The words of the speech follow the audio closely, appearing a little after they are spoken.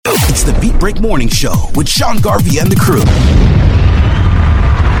It's the Beat Break Morning Show with Sean Garvey and the crew.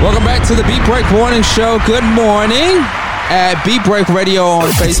 Welcome back to the Beat Break Morning Show. Good morning at Beat Break Radio on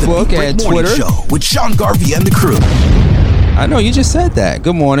Facebook and Twitter. Show with Sean Garvey and the crew. I know you just said that.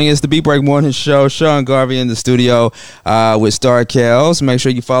 Good morning. It's the Beat Break Morning Show. Sean Garvey in the studio with Star Kells. Make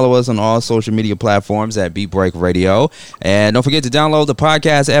sure you follow us on all social media platforms at Beat Break Radio. And don't forget to download the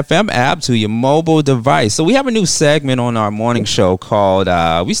Podcast FM app to your mobile device. So we have a new segment on our morning show called,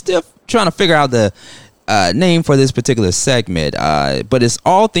 we still trying to figure out the name for this particular segment, but it's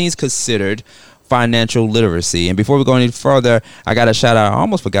All Things Considered Financial Literacy. And before we go any further, I got to shout out, I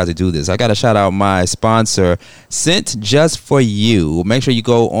almost forgot to do this. I got to shout out my sponsor, Cent Just For You. Make sure you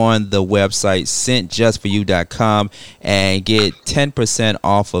go on the website, centjustforyou.com, and get 10%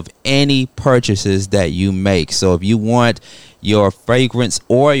 off of any purchases that you make. So if you want your fragrance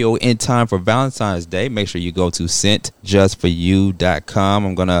oil in time for Valentine's Day, make sure you go to centjustforyou.com.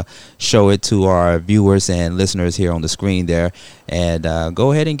 I'm going to show it to our viewers and listeners here on the screen there. And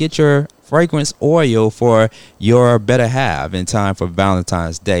go ahead and get your fragrance oil for your better half in time for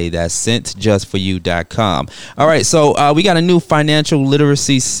Valentine's Day. That's centjustforyou.com. All right, so we got a new financial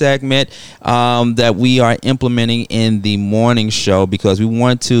literacy segment that we are implementing in the morning show because we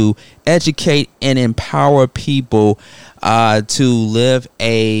want to educate and empower people to live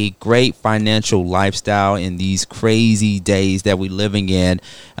a great financial lifestyle in these crazy days that we're living in.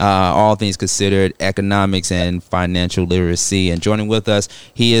 All things considered, economics and financial literacy. And joining with us,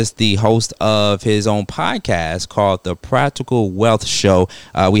 he is the host of his own podcast called The Practical Wealth Show.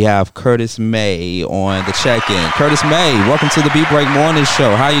 We have Curtis May on the check-in. Curtis May, welcome to the Beat Break Morning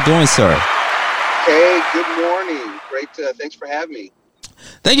Show. How you doing, sir? Hey, good morning. Great. Thanks for having me.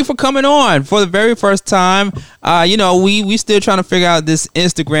 Thank you for coming on for the very first time. We still trying to figure out this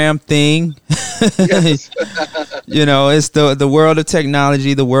Instagram thing. Yes. It's the world of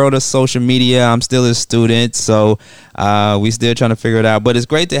technology, the world of social media. I'm still a student, so we still trying to figure it out. But it's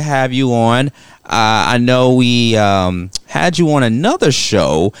great to have you on. I know we had you on another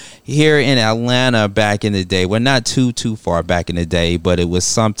show here in Atlanta back in the day. Well, not too far back in the day, but it was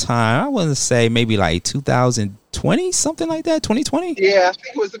sometime, I want to say maybe like 2020, something like that, 2020? Yeah, I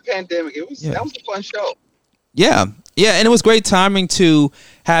think it was the pandemic. That was a fun show. Yeah, and it was great timing to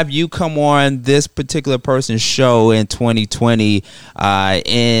have you come on this particular person's show in 2020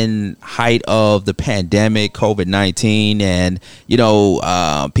 in height of the pandemic, COVID-19, and,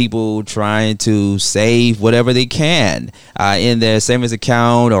 people trying to save whatever they can in their savings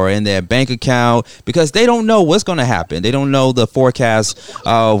account or in their bank account because they don't know what's going to happen. They don't know the forecast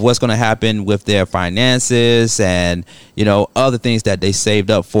of what's going to happen with their finances and, other things that they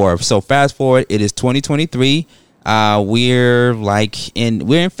saved up for. So fast forward, it is 2023. We're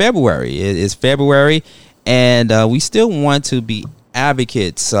in February. It's February, and we still want to be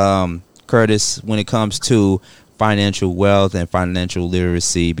advocates, Curtis, when it comes to financial wealth and financial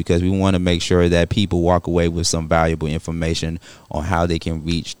literacy, because we want to make sure that people walk away with some valuable information on how they can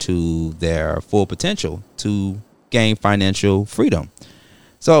reach to their full potential to gain financial freedom.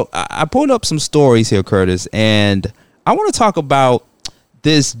 So I pulled up some stories here, Curtis, and I want to talk about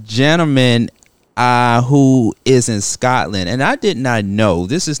this gentleman who is in Scotland. And I did not know,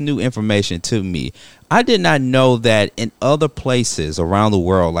 this is new information to me. I did not know that in other places around the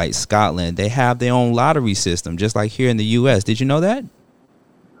world, like Scotland, they have their own lottery system, just like here in the U.S. Did you know that?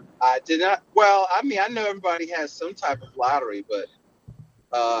 I did not. Well, I know everybody has some type of lottery, but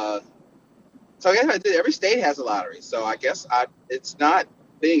so I guess I did. Every state has a lottery. So I guess it's not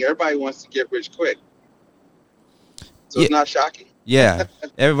being everybody wants to get rich quick. So it's not shocking. Yeah,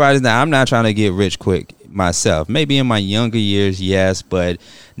 I'm not trying to get rich quick myself. Maybe in my younger years, yes, but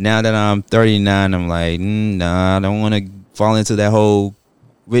now that I'm 39, I'm like, nah, I don't want to fall into that whole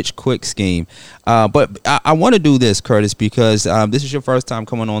rich quick scheme. But I want to do this, Curtis, because this is your first time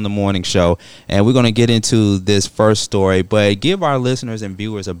coming on the morning show, and we're going to get into this first story, but give our listeners and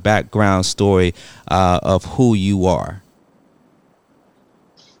viewers a background story of who you are.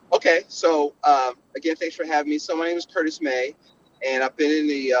 Okay, so again, thanks for having me. So my name is Curtis May. And I've been in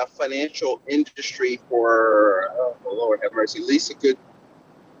the financial industry for, Lord have mercy, at least a good,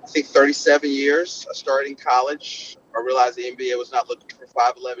 37 years. I started in college. I realized the NBA was not looking for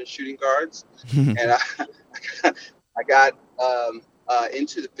 5'11" shooting guards. And I got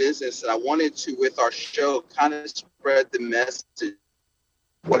into the business, and I wanted to, with our show, kind of spread the message.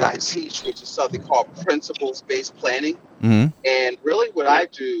 What I teach, which is something called principles-based planning. Mm-hmm. And really what I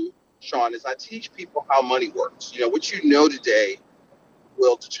do, Sean, is I teach people how money works. What you know today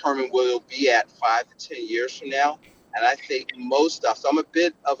will determine where you'll be at 5 to 10 years from now. And I think most stuff, so I'm a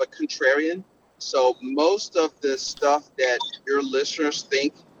bit of a contrarian. So most of the stuff that your listeners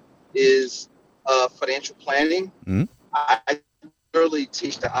think is financial planning. Mm-hmm. I literally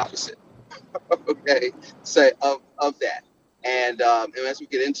teach the opposite. Okay, say of that, and as we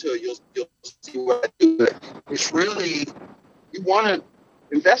get into it, you'll see what I do. It's really, you want to,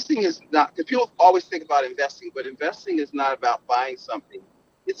 investing is not, because people always think about investing, but investing is not about buying something.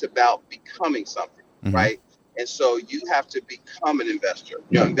 It's about becoming something, right? And so you have to become an investor.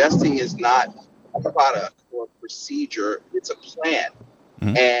 Investing is not a product or a procedure. It's a plan.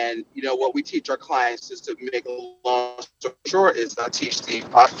 And, what we teach our clients is, to make a long story short, is I teach the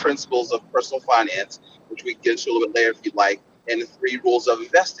 5 principles of personal finance, which we get into a little bit later if you'd like, and the 3 rules of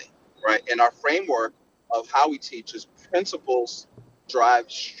investing, right? And our framework of how we teach is principles drive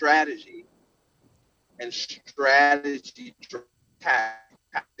strategy, and strategy drive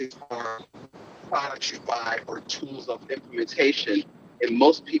tactics are products you buy or tools of implementation. And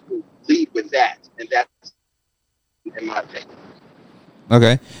most people lead with that. And that's, in my opinion.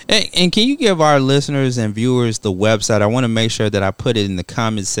 Okay. And can you give our listeners and viewers the website? I want to make sure that I put it in the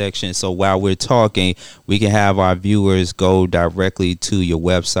comment section, so while we're talking, we can have our viewers go directly to your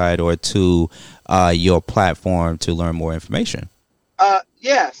website or to your platform to learn more information. So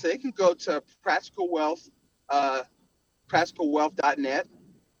they can go to practicalwealth.net.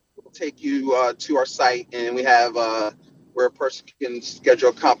 We'll take you to our site, and we have where a person can schedule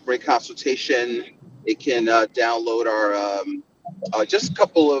a complimentary consultation. It can download our just a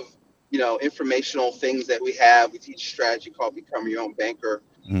couple of informational things that we have. We teach a strategy called Become Your Own Banker,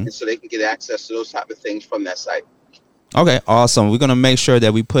 and so they can get access to those type of things from that site. Okay, awesome. We're going to make sure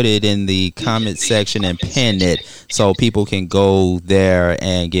that we put it in the comment section and pin it so people can go there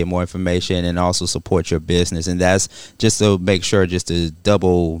and get more information and also support your business. And that's just to make sure, just to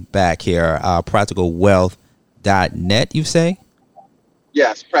double back here, practicalwealth.net, you say?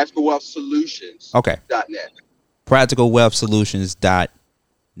 Yes, practicalwealthsolutions.net. Okay.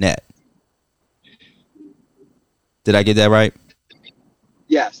 practicalwealthsolutions.net. Did I get that right?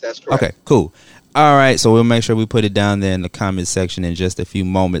 Yes, that's correct. Okay, cool. All right, so we'll make sure we put it down there in the comment section in just a few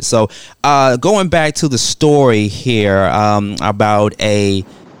moments. So going back to the story here about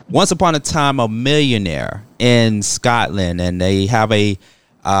once upon a time a millionaire in Scotland, and they have a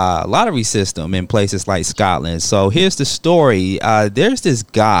lottery system in places like Scotland. So here's the story. There's this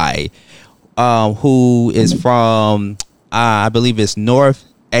guy who is from, I believe it's North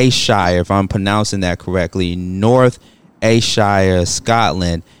Ayrshire, if I'm pronouncing that correctly, North Ayrshire,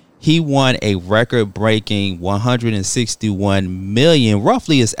 Scotland. He won a record-breaking 161 million.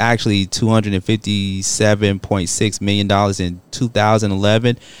 Roughly, it's actually $257.6 million in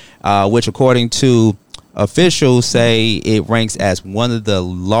 2011, which, according to officials, say it ranks as one of the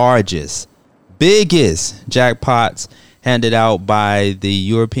biggest jackpots handed out by the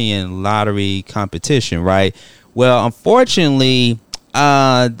European lottery competition, right? Well, unfortunately,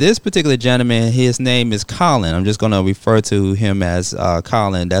 this particular gentleman, his name is Colin. I'm just going to refer to him as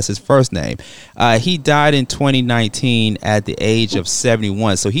Colin. That's his first name. He died in 2019 at the age of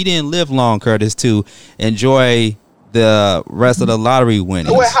 71. So he didn't live long, Curtis, to enjoy the rest of the lottery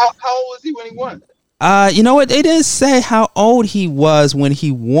winnings. Wait, how old was he when he won? You know what? They didn't say how old he was when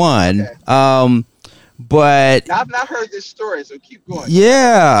he won. Okay. But I've not heard this story, so keep going.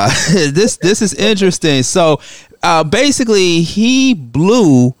 Yeah, this is interesting. So basically, he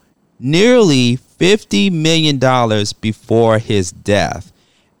blew nearly $50 million before his death.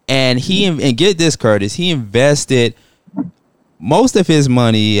 And get this, Curtis, he invested most of his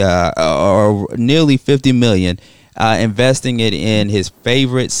money, or nearly $50 million, investing it in his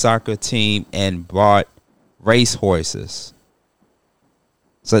favorite soccer team, and bought racehorses.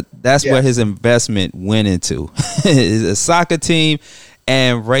 So that's where his investment went into, a soccer team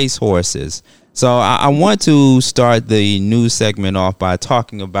and racehorses. So I want to start the news segment off by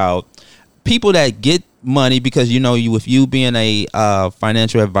talking about people that get money, because with you being a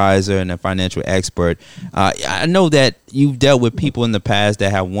financial advisor and a financial expert, I know that you've dealt with people in the past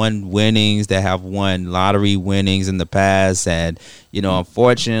that have won winnings, that have won lottery winnings in the past, and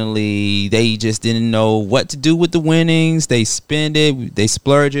unfortunately they just didn't know what to do with the winnings. They spend it, they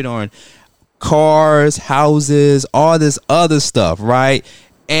splurge it on cars, houses, all this other stuff, right?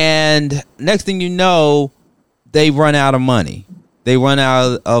 And next thing you know, they run out of money. They run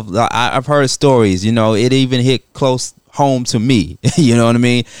out of, I've heard stories, it even hit close home to me, you know what I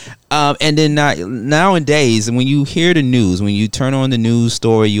mean? And then nowadays, when you hear the news, when you turn on the news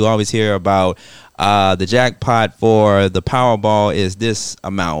story, you always hear about the jackpot for the Powerball is this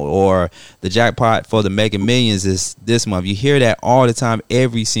amount, or the jackpot for the Mega Millions is this month. You hear that all the time,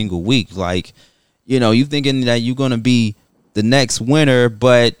 every single week. Like, you thinking that you're going to be the next winner,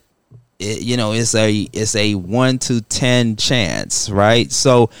 but it's a 1 to 10 chance, right?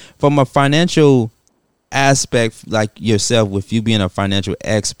 So from a financial aspect, like yourself, with you being a financial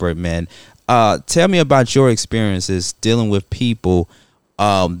expert, man, tell me about your experiences dealing with people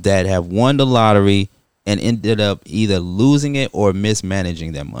that have won the lottery and ended up either losing it or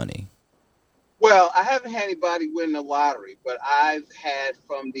mismanaging their money. Well, I haven't had anybody win the lottery, but I've had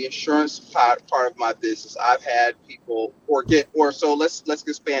from the insurance part of my business. I've had people so let's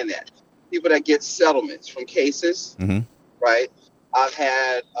expand that. People that get settlements from cases, Mm-hmm. right? I've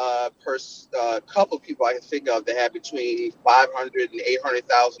had a couple of people I can think of that had between $500 and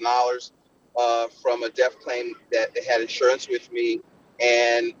 $800,000 from a death claim that they had insurance with me,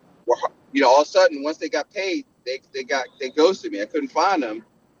 and were, all of a sudden once they got paid, they ghosted me. I couldn't find them.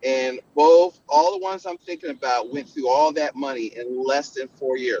 And all the ones I'm thinking about went through all that money in less than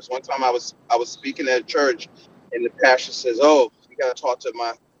 4 years. One time I was speaking at a church, and the pastor says, "Oh, you got to talk to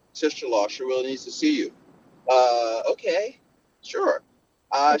my sister-in-law. She really needs to see you." Okay, sure.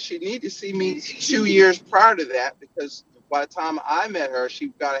 She needed to see me 2 years prior to that, because by the time I met her, she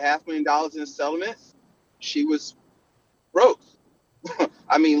got $500,000 in a settlement. She was broke.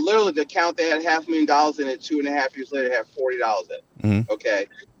 I mean, literally, the account that had $500,000 in it 2.5 years later had $40 in it. Mm-hmm. Okay.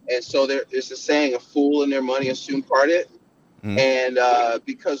 And so there's a saying, a fool in their money is soon parted. Mm-hmm. And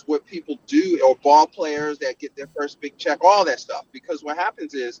because what people do, or ball players that get their first big check, all that stuff, because what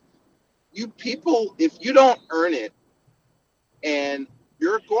happens is if you don't earn it, and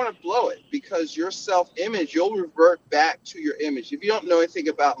you're going to blow it, because your self-image, you'll revert back to your image. If you don't know anything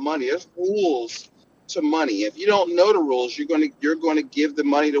about money, there's rules to money. If you don't know the rules, you're going to give the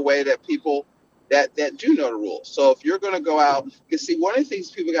money away that people that do know the rules. So if you're going to go out, you see, one of the things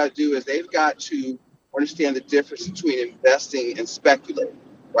people got to do is they've got to understand the difference between investing and speculating,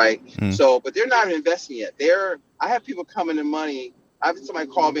 right? Mm. So, but they're not investing yet. I have people coming to money. I have somebody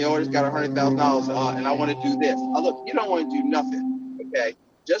call me, "Oh, I just got $100,000 and I want to do this." Oh, look, you don't want to do nothing. Okay,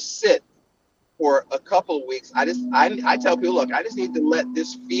 just sit for a couple of weeks. I tell people, look, I just need to let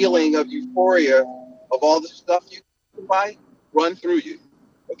this feeling of euphoria of all the stuff you can buy run through you.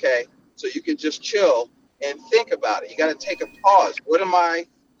 Okay, so you can just chill and think about it. You got to take a pause. What am I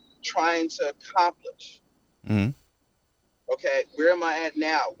trying to accomplish? Mm-hmm. Okay, where am I at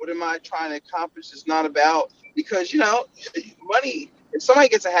now? What am I trying to accomplish? It's not about, because money. If somebody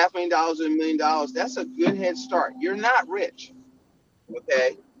gets $500,000 or $1 million, that's a good head start. You're not rich.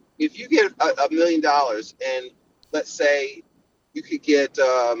 Okay, if you get $1 million, and let's say you could get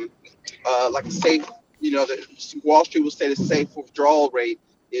like a safe, the Wall Street will say the safe withdrawal rate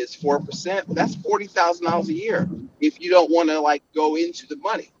is 4%. That's $40,000 a year if you don't want to go into the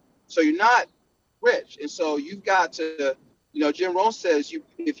money. So you're not rich, and so you've got to, Jim Rohn says,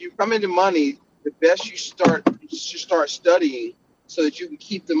 if you come into money, the best you should start studying so that you can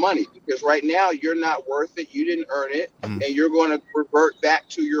keep the money, because right now you're not worth it. You didn't earn it, and you're going to revert back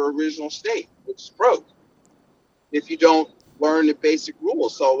to your original state, which is broke, if you don't learn the basic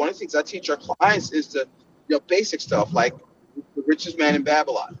rules. So one of the things I teach our clients is the basic stuff, like the richest man in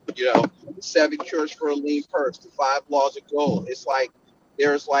Babylon, the 7 cures for a lean purse, the 5 laws of gold. It's like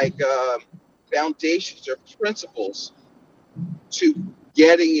there's foundations or principles to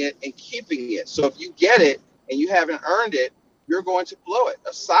getting it and keeping it. So if you get it and you haven't earned it, you're going to blow it.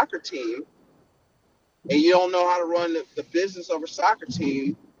 A soccer team, and you don't know how to run the business of a soccer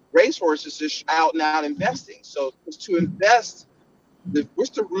team, racehorse is just out and out investing. So to invest,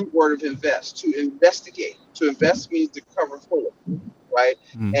 what's the root word of invest? To investigate. To invest means to cover fully, right?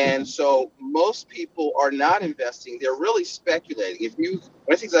 Mm-hmm. And so most people are not investing. They're really speculating. One of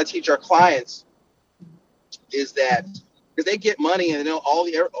the things I teach our clients is that, because they get money, and as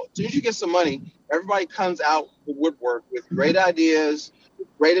soon as you get some money, everybody comes out the woodwork with great ideas, with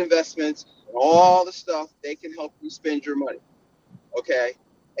great investments, and all the stuff they can help you spend your money. Okay,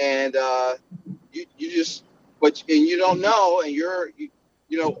 and you don't know, and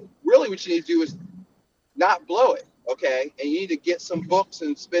really what you need to do is not blow it. Okay, and you need to get some books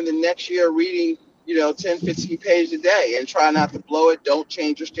and spend the next year reading 10, 15 pages a day, and try not to blow it. Don't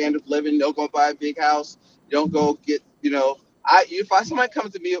change your standard of living. Don't go buy a big house. Don't go get, if somebody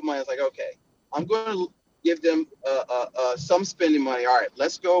comes to me with money, it's like, okay, I'm going to give them some spending money. All right,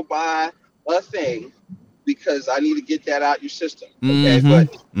 let's go buy a thing, because I need to get that out your system. Okay,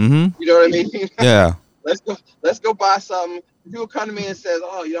 but you know what I mean? Yeah. Let's go buy something. People come to me and says,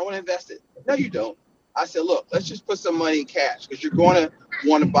 "Oh, you don't want to invest it." No, you don't. I said, look, let's just put some money in cash, because you're going to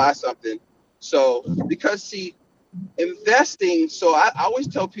want to buy something. So, because see, investing, so I always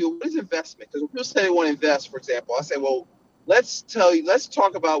tell people, what is investment? Because when people say they want to invest, for example, I say, well, let's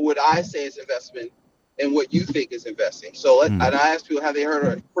talk about what I say is investment, and what you think is investing. So and I ask people, have they heard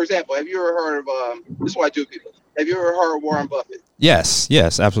of, for example, have you ever heard of, this is what I do with people. Have you ever heard of Warren Buffett? Yes,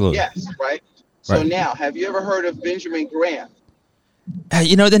 absolutely. Yes, right? So now, have you ever heard of Benjamin Graham?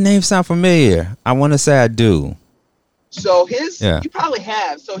 You know, the name sound familiar. I want to say I do. So you probably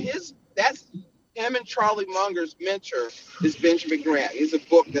have. So that's him and Charlie Munger's mentor is Benjamin Graham. He's a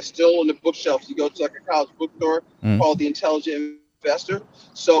book that's still on the bookshelf. You go to like a college bookstore called The Intelligent Investor.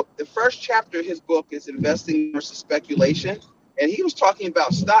 So the first chapter of his book is investing versus speculation. And he was talking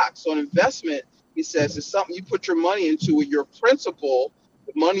about stocks. So an investment, he says, is something you put your money into with your principal.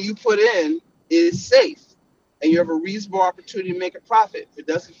 The money you put in is safe and you have a reasonable opportunity to make a profit. If it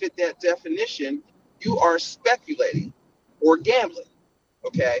doesn't fit that definition, you are speculating or gambling.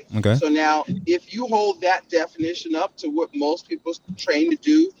 Okay. So now, if you hold that definition up to what most people are trained to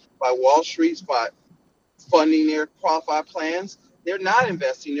do by Wall Street, by funding their qualified plans, they're not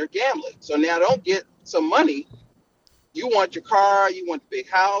investing, they're gambling. So now don't get some money. You want your car, you want the big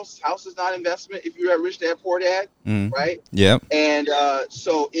house. House is not investment if you're a rich dad, poor dad, right? Yeah. And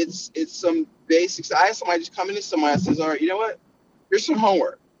so it's some basics. I had somebody just come into somebody and says, all right, you know what? Here's some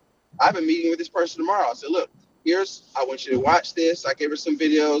homework. I have a meeting with this person tomorrow. I said, look, I want you to watch this. I gave her some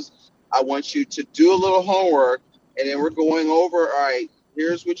videos. I want you to do a little homework, and then we're going over, all right,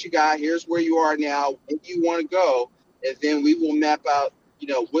 here's what you got. Here's where you are now. Where do you want to go? And then we will map out,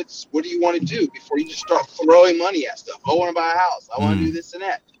 what do you want to do before you just start throwing money at stuff. I want to buy a house. I want to do this and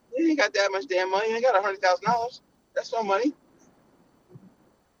that. You ain't got that much damn money. You ain't got $100,000. That's no money.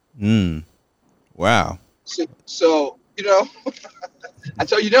 Wow. So I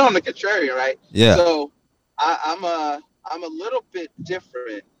told you I'm the contrarian, right? Yeah. So I'm a little bit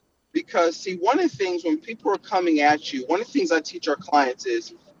different because, see, one of the things when people are coming at you, one of the things I teach our clients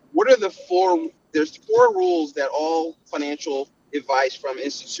is there's 4 rules that all financial advice from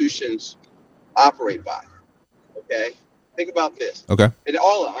institutions operate by. Okay? Think about this. Okay. And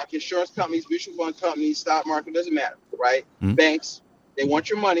all of them, like insurance companies, mutual fund companies, stock market, doesn't matter, right? Banks, they want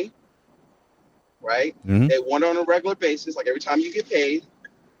your money, right? They want it on a regular basis, like every time you get paid.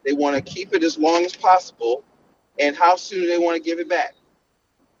 They want to keep it as long as possible. And how soon do they want to give it back?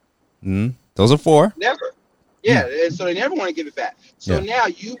 Those are 4. Never. Yeah, and so they never want to give it back. So now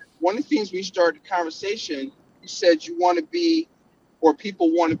one of the things we started the conversation, you said you want to be, or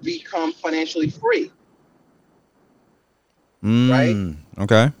people want to become financially free. Right?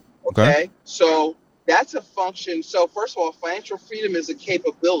 Okay. So that's a function. So first of all, financial freedom is a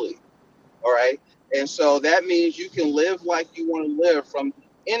capability. All right. And so that means you can live like you want to live from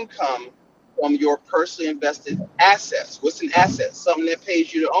income from your personally invested assets. What's an asset? Something that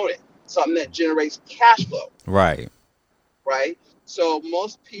pays you to own it. Something that generates cash flow. Right. So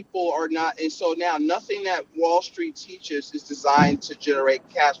most people are not. And so now nothing that Wall Street teaches is designed to generate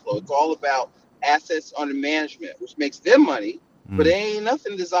cash flow. It's all about assets under management, which makes them money, but it ain't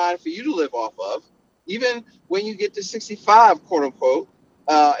nothing designed for you to live off of. Even when you get to 65, quote unquote,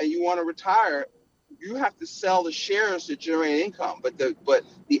 and you want to retire, you have to sell the shares to generate income. But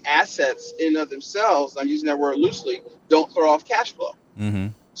the assets in of themselves, I'm using that word loosely, don't throw off cash flow.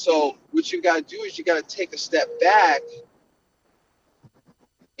 So what you got to do is you got to take a step back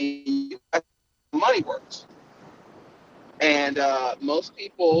and money works. And most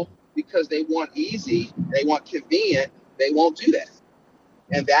people, because they want easy, they want convenient, they won't do that.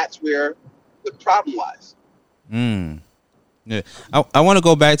 And that's where the problem lies. Yeah. I want to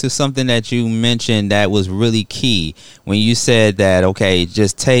go back to something that you mentioned that was really key when you said that, okay,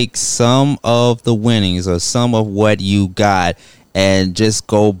 just take some of the winnings or some of what you got and just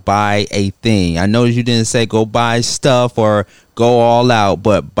go buy a thing. I know you didn't say go buy stuff or go all out,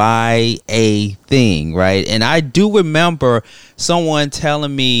 but buy a thing, right? And I do remember someone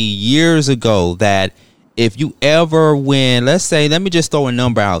telling me years ago that if you ever win, let me just throw a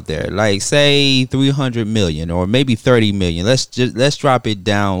number out there, like say 300 million or maybe 30 million. Let's drop it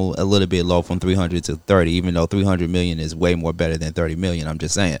down a little bit low from 300 to 30, even though 300 million is way more better than 30 million. I'm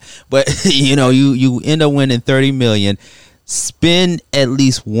just saying. But you end up winning 30 million. Spend at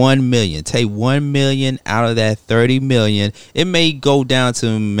least 1 million. Take 1 million out of that 30 million. It may go down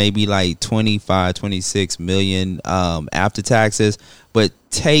to maybe like 25, 26 million after taxes, but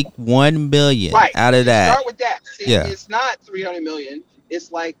take 1 million out of that. Start with that. See, it's not 300 million. It's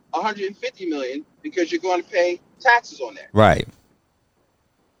like 150 million because you're going to pay taxes on that. Right.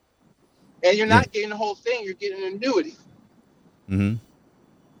 And you're not getting the whole thing. You're getting an annuity.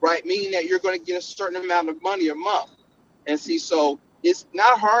 Right. Meaning that you're going to get a certain amount of money a month. And see, so it's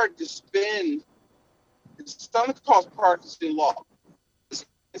not hard to spend. It's something called Parkinson law. It's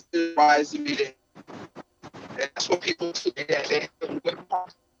the rise of it. That's what people do. That's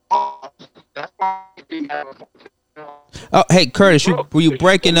why Oh, hey, Curtis, were you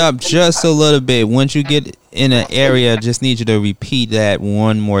breaking up just a little bit? Once you get in an area, just need you to repeat that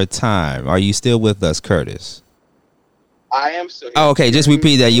one more time. Are you still with us, Curtis? I am still here. Oh, okay, just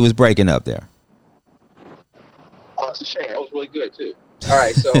repeat that. You was breaking up there. Oh, it's a shame. That was really good, too. All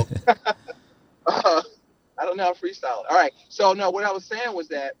right, so I don't know how to freestyle. All right, so no, what I was saying was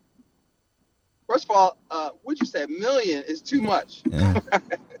that, first of all, what you said, million is too much. Yeah.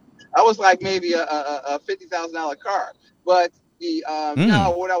 I was like maybe a $50,000 car. But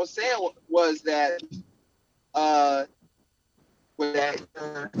no, what I was saying was that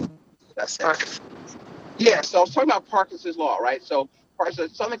yeah. So I was talking about Parkinson's law, right? So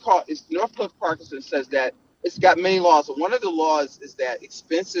something called Northcliffe Parkinson says that it's got many laws. And one of the laws is that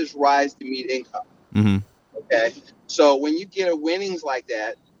expenses rise to meet income. Mm-hmm. Okay. So when you get a winnings like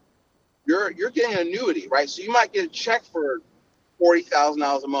that, you're getting an annuity, right? So you might get a check for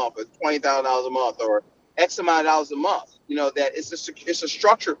 $40,000 a month or $20,000 a month or X amount of dollars a month. You know, that it's a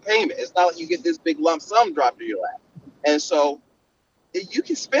structured payment. It's not like you get this big lump sum dropped in your lap. And so you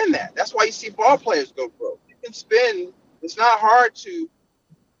can spend that. That's why you see ball players go broke. You can spend. It's not hard to,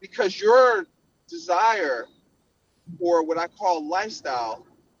 because your desire for what I call lifestyle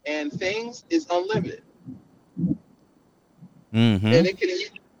and things is unlimited. Mm-hmm. And it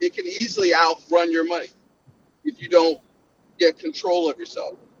can easily outrun your money if you don't get control of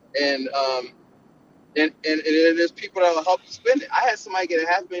yourself. And there's people that will help you spend it. I had somebody get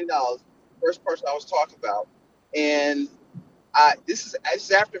 $500,000, first person I was talking about, and this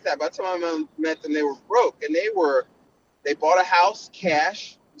is after that. By the time I met them, they were broke, and they bought a house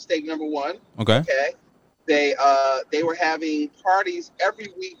cash. Mistake number one. Okay. They were having parties every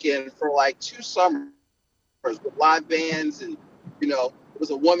weekend for like 2 summers with live bands, and it was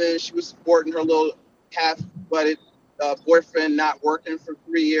a woman. She was supporting her little half-butted boyfriend not working for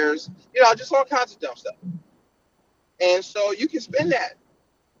 3 years. Just all kinds of dumb stuff. And so you can spend that.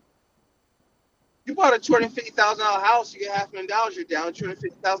 You bought a $250,000 house, you get $500,000, you're down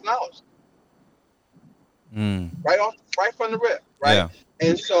 $250,000. Right from the rip, right? Yeah.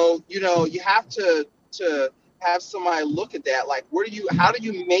 And so, you have to have somebody look at that. Like, how do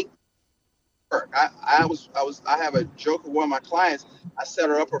you make work? I have a joke with one of my clients. I set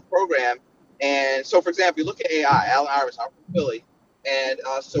her up a program. And so, for example, you look at AI, Allen Iverson, I'm from Philly. And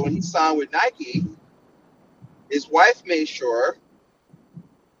so when he signed with Nike, his wife made sure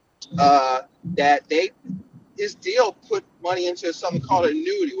that his deal put money into something called an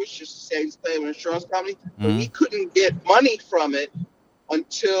annuity, which just to say he's paying an insurance company. Mm-hmm. But he couldn't get money from it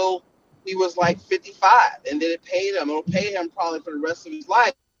until he was like 55. And then it'll pay him probably for the rest of his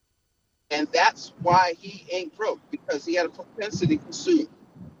life. And that's why he ain't broke, because he had a propensity to consume.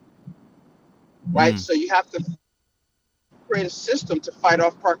 Right? So you have to create a system to fight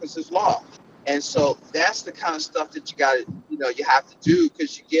off Parkinson's law. And so that's the kind of stuff that you have to do,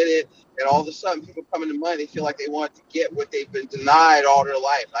 because you get it, and all of a sudden people come into money, they feel like they want to get what they've been denied all their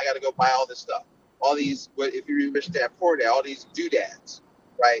life. I got to go buy all this stuff. All these, if you read Rich Dad Poor Dad, all these doodads,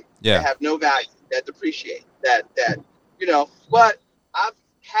 right? Yeah. That have no value, that depreciate, that But I've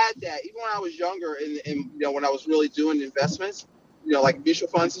had that even when I was younger, and when I was really doing investments, like mutual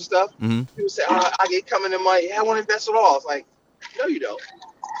funds and stuff. Mm-hmm. People say, I get coming in money. Yeah, I want to invest it all. It's like, no, you don't.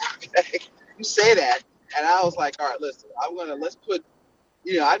 You say that. And I was like, all right, listen, let's put,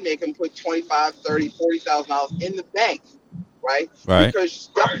 I'd make them put $25,000, $30,000, $40,000 in the bank, right? Because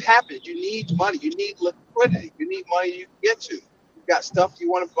stuff happens. You need money. You need liquidity. You need money you can get to. You've got stuff you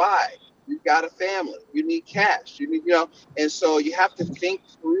want to buy. You've got a family. You need cash. You need, and so you have to think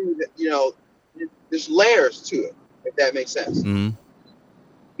through that, there's layers to it, if that makes sense. Mm-hmm.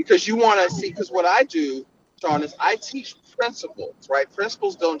 Because you want to see, because what I do, Sean, is I teach principles, right?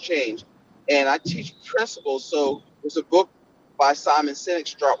 Principles don't change. And I teach principles. So there's a book by Simon Sinek,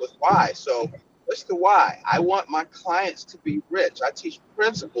 Start With Why. So what's the why? I want my clients to be rich. I teach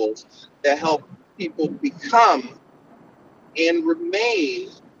principles that help people become and remain,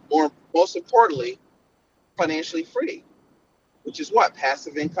 most importantly, financially free, which is what?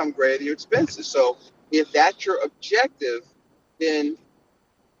 Passive income greater than your expenses. So if that's your objective, then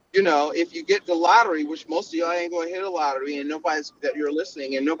if you get the lottery, which most of y'all ain't going to hit a lottery, and nobody's that you're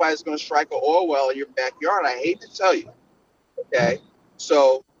listening, and nobody's going to strike an oil well in your backyard, I hate to tell you. Okay,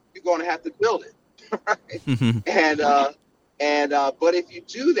 so you're going to have to build it, right? But if you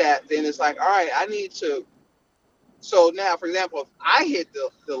do that, then it's like, all right, I need to. So now, for example, if I hit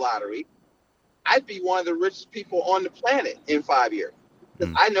the lottery, I'd be one of the richest people on the planet in 5 years,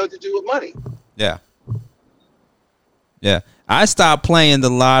 because I know what to do with money. Yeah. Yeah. I stopped playing the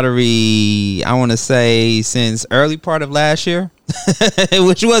lottery, I want to say, since early part of last year.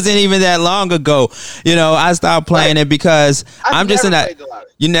 which wasn't even that long ago. I stopped playing it because I'm just in that.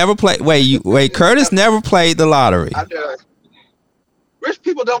 You never play. Wait. Curtis never played the lottery. Rich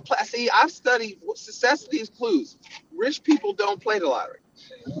people don't play. See, I've studied success leaves clues. Rich people don't play the lottery.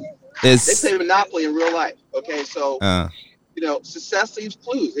 They play Monopoly in real life. Okay, so success leaves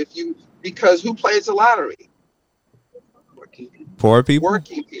clues. Because who plays the lottery? Poor people.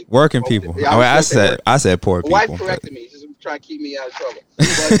 Working people. Yeah, I said poor people. My wife corrected me. She's trying to keep me out of trouble.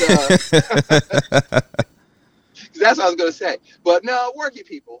 But, that's what I was going to say. But no, working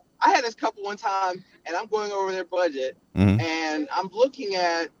people. I had this couple one time, and I'm going over their budget, and I'm looking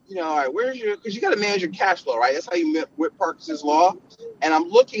at, all right, because you got to manage your cash flow, right? That's how you with Parkinson's law. And I'm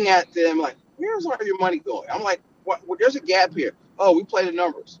looking at them like, where's all your money going? I'm like, what? Well, there's a gap here. Oh, we play the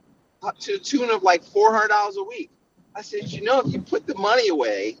numbers to the tune of like $400 a week. I said, if you put the money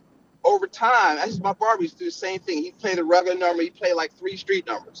away over time, my barber used to do the same thing. He'd play the regular number. He'd play like 3 street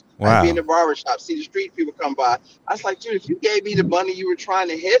numbers. Wow. I'd be in the barber shop, see the street people come by. I was like, dude, if you gave me the money you were trying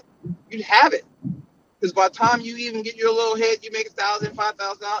to hit, you'd have it. Because by the time you even get your little hit, you make $1,000,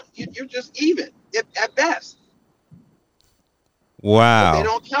 $5,000, you're just even at best. Wow. But they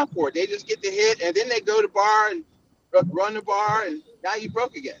don't count for it. They just get the hit, and then they go to the bar and run the bar, and now you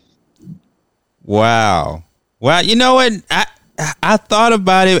broke again. Wow. Well, you know what? I thought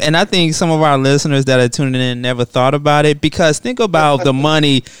about it, and I think some of our listeners that are tuning in never thought about it, because think about the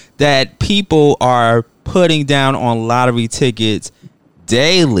money that people are putting down on lottery tickets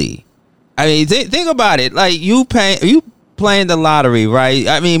daily. I mean, think about it. Like you playing the lottery, right?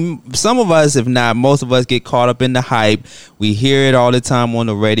 I mean, some of us, if not most of us, get caught up in the hype. We hear it all the time on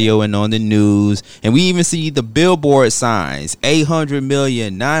the radio and on the news, and we even see the billboard signs: 800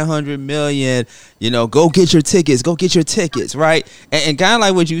 million, 900 million. Go get your tickets, right? And kind of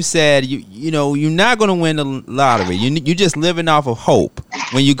like what you said, you're not going to win the lottery. You're just living off of hope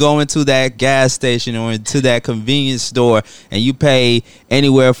when you go into that gas station or into that convenience store and you pay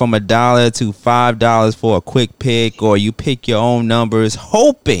anywhere from $1 to $5 for a quick pick, or you pick your own numbers,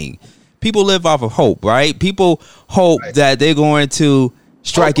 hoping. People live off of hope, right? People hope that they're going to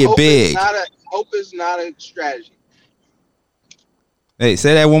strike it big. Hope is not a strategy. Hey,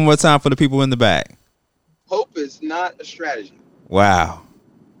 say that one more time for the people in the back. Hope is not a strategy. Wow.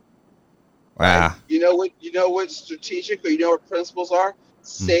 Right? You know what strategic, or what principles are?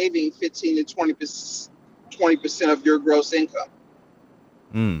 Saving 15 to 20% of your gross income.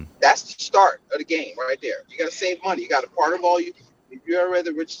 That's the start of the game right there. You got to save money. You got to part of all you. If you ever read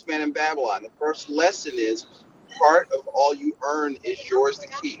The Richest Man in Babylon, the first lesson is part of all you earn is yours to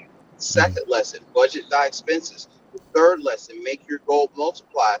keep. Second lesson, budget thy expenses. The third lesson, make your goal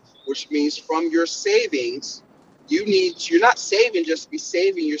multiply, which means from your savings, you're not saving just to be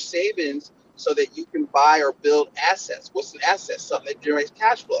saving your savings so that you can buy or build assets. What's an asset? Something that generates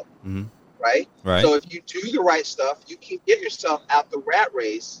cash flow, right? So if you do the right stuff, you can get yourself out the rat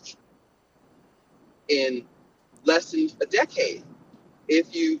race in less than a decade. If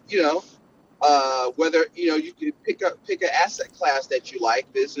whether you can pick an asset class that you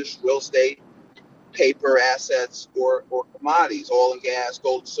like, business, real estate, paper assets, or commodities, oil and gas,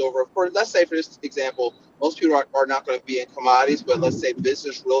 gold and silver. Let's say for this example, most people are not going to be in commodities, but let's say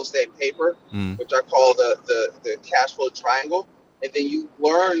business, real estate, and paper, which I call the cash flow triangle. And then you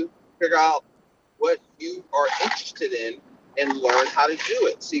figure out what you are interested in and learn how to do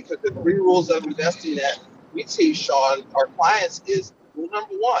it. See, because the 3 rules of investing that we teach, Sean, our clients is rule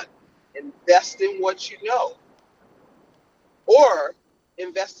number 1, invest in what you know, or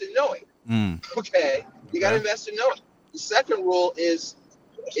invest in knowing. Okay, you got to invest in knowing. The second rule is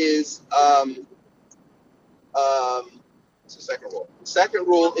what's the second rule? The second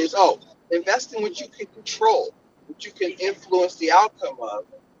rule is invest in what you can control, what you can influence the outcome of.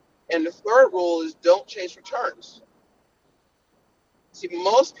 And the third rule is don't chase returns. See,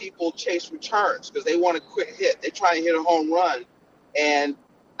 most people chase returns because they want a quick hit. They try to hit a home run, and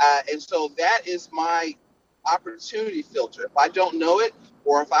so that is my opportunity filter. If I don't know it,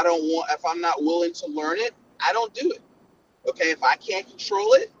 or if I'm not willing to learn it, I don't do it. Okay, if I can't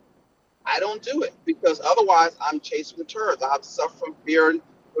control it, I don't do it, because otherwise I'm chasing returns. I have to suffer from fear of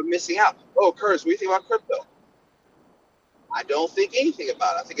missing out. Oh, Curtis, what do you think about crypto? I don't think anything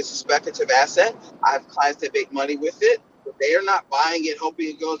about it. I think it's a speculative asset. I have clients that make money with it, but they are not buying it hoping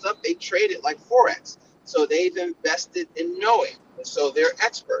it goes up. They trade it like Forex. So they've invested in knowing, and so they're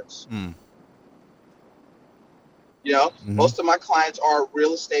experts. Most of my clients are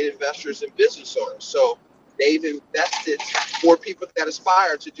real estate investors and business owners. So they've invested for people that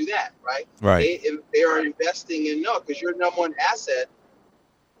aspire to do that, right? Right. They are investing in because your number one asset,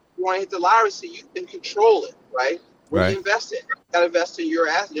 you want to hit the lottery so you can control it, right? What do you invest in? You got to invest in your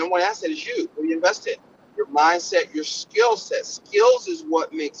asset. Your one asset is you. What do you invest in? Your mindset, your skill set. Skills is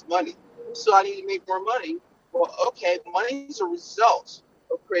what makes money. So I need to make more money. Well, okay, money is a result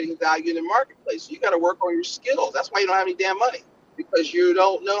of creating value in the marketplace. So you got to work on your skills. That's why you don't have any damn money, because you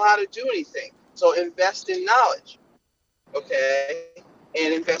don't know how to do anything. So invest in knowledge, okay,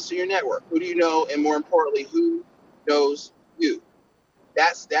 and invest in your network. Who do you know, and more importantly, who knows you?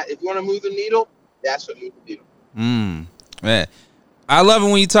 That's that. If you want to move the needle, that's what moves the needle. Man. I love it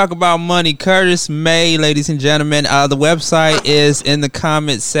when you talk about money. Curtis May, ladies and gentlemen. The website is in the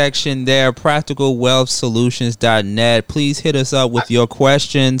comment section there, practicalwealthsolutions.net. Please hit us up with your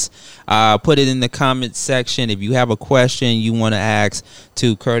questions. Put it in the comment section. If you have a question you want to ask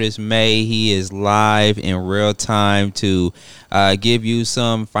to Curtis May, he is live in real time to give you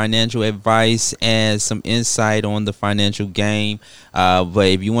some financial advice and some insight on the financial game. But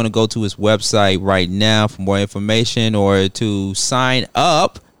if you want to go to his website right now for more information or to sign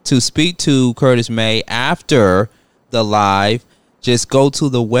up to speak to Curtis May after the live, just go to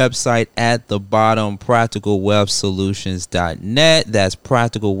the website at the bottom, practicalwealthsolutions.net. That's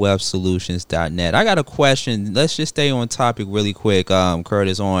practicalwealthsolutions.net. I got a question. Let's just stay on topic really quick,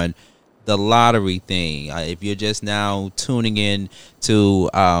 Curtis, on the lottery thing. If you're just now tuning in to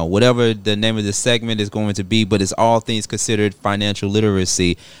whatever the name of the segment is going to be, but it's all things considered financial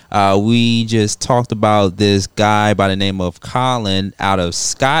literacy. We just talked about this guy by the name of Colin out of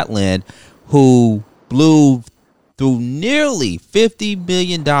Scotland who blew through nearly $50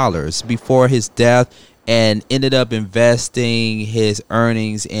 million before his death and ended up investing his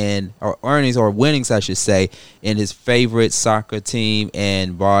winnings, I should say, in his favorite soccer team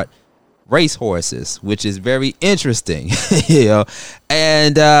and bought racehorses, which is very interesting. You know,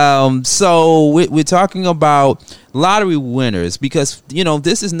 and so we're talking about lottery winners because, you know,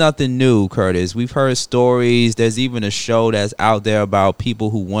 this is nothing new, Curtis. We've heard stories. There's even a show that's out there about people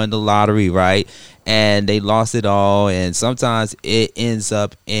who won the lottery, right? And they lost it all, and sometimes it ends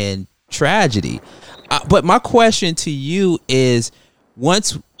up in tragedy. But my question to you is,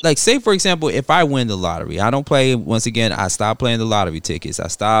 once, like, say, for example, if I win the lottery, I don't play, once again, I stop playing the lottery tickets. I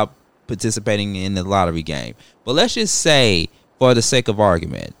stop participating in the lottery game. But let's just say, for the sake of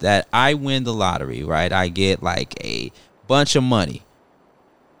argument, that I win the lottery, right? I get like a bunch of money.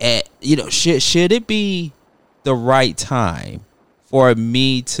 And, you know, should it be the right time for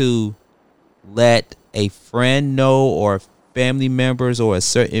me to let a friend know, or family members, or a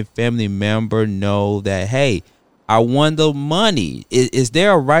certain family member know that, hey, I won the money? Is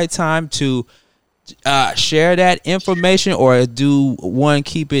there a right time to share that information, or do one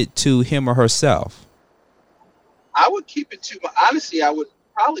keep it to him or herself? I would keep it to honestly, I would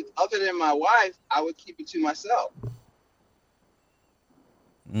probably, other than my wife, I would keep it to myself.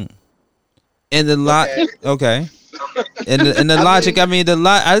 And the okay. And the logic, I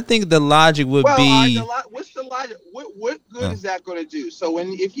think the logic would be, what's the logic? What good is that going to do? So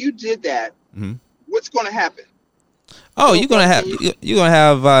if you did that, what's going to happen? Oh, you're gonna have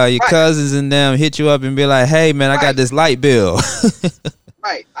your cousins and them hit you up and be like, "Hey, man, I got this light bill."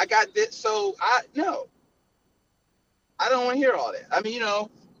 Right, I got this. So I don't want to hear all that. I mean, you know,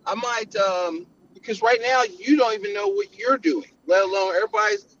 I might because right now you don't even know what you're doing, let alone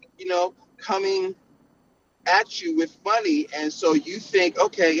everybody's, you know, coming at you with money, and so you think,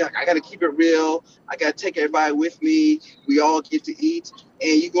 okay, I got to keep it real. I got to take everybody with me. We all get to eat,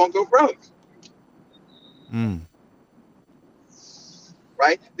 and you're gonna go broke.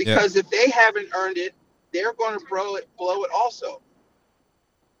 Right? Because if they haven't earned it, they're going to blow it also.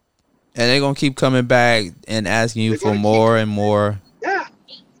 And they're going to keep coming back and asking you for more and more. Yeah.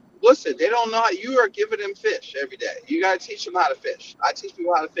 Listen, they don't know. You are giving them fish every day. You got to teach them how to fish. I teach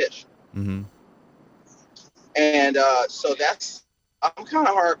people how to fish. Mm-hmm. And so I'm kind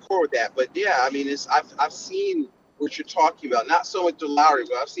of hardcore with that. But yeah, I mean, I've seen what you're talking about. Not so much the lottery,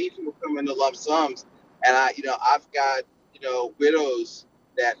 but I've seen people come into lump sums. And I've got, widows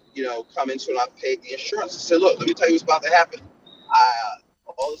that, come into and I've paid the insurance and said, look, let me tell you what's about to happen.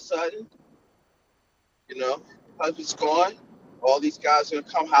 All of a sudden, husband's gone. All these guys are going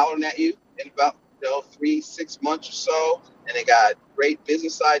to come hollering at you in about, 3-6 months or so. And they got great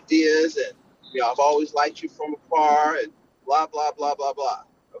business ideas. And, I've always liked you from afar and blah, blah, blah, blah, blah.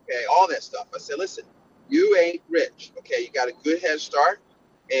 Okay, all that stuff. I said, listen, you ain't rich. Okay, you got a good head start.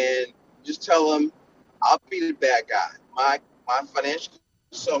 And just tell them, I'll be the bad guy. My financial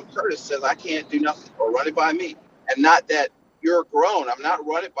son Curtis says I can't do nothing or run it by me. And not that you're grown. I'm not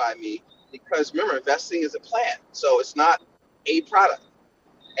run it by me because remember, investing is a plan. So it's not a product.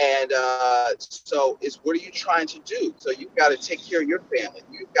 And so it's what are you trying to do? So you've got to take care of your family.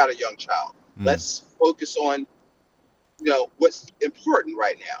 You've got a young child. Let's focus on what's important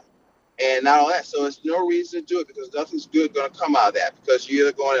right now. And not only that, so it's no reason to do it because nothing's good going to come out of that because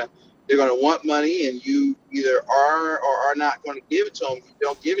they're going to want money and you either are or are not going to give it to them. If you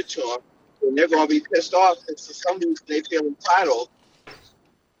don't give it to them, then they're going to be pissed off because for some reason they feel entitled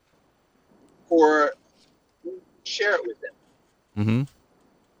for share it with them. Mm-hmm.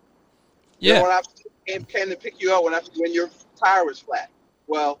 Yeah. When I came to pick you up when your tire was flat.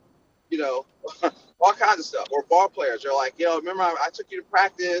 Well, all kinds of stuff. Or ball players are like, remember I took you to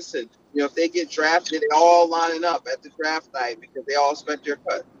practice, and if they get drafted, they all lining up at the draft night because they all spent their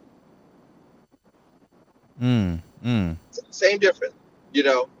cut. Same difference,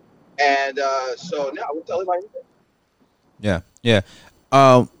 And so now we'll tell everybody. Yeah.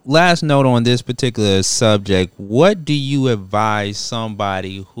 Last note on this particular subject, what do you advise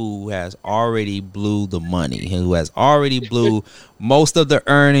somebody who has already blew the money, who has already blew most of the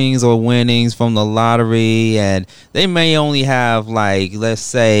earnings or winnings from the lottery, and they may only have let's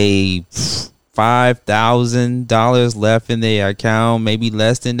say $5,000 left in their account, maybe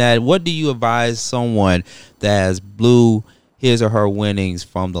less than that? What do you advise someone that has blew his or her winnings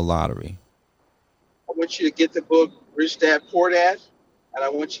from the lottery? I want you to get the book Rich Dad Poor Dad, and I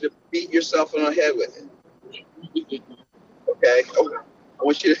want you to beat yourself on the head with it. Okay? I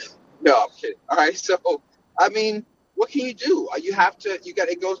want you to. No, I'm kidding. All right. So, what can you do?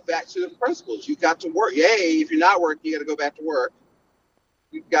 It goes back to the principles. You got to work. Yay. If you're not working, you got to go back to work.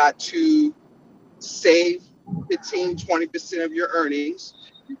 You've got to save 15-20% of your earnings.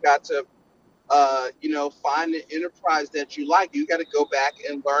 You've got to find an enterprise that you like. You got to go back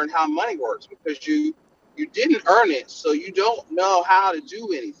and learn how money works because you didn't earn it, so you don't know how to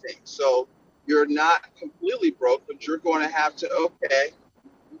do anything. So you're not completely broke, but you're going to have to,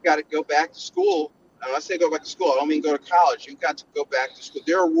 you got to go back to school. And when I say go back to school, I don't mean go to college. You got to go back to school.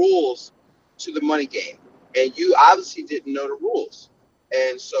 There are rules to the money game, and you obviously didn't know the rules.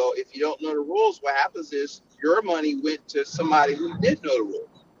 And so if you don't know the rules, what happens is your money went to somebody who did know the rules.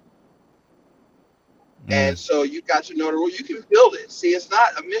 And so you got to know the rules. You can build it. See, it's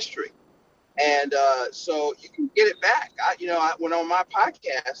not a mystery. And so you can get it back. I went on my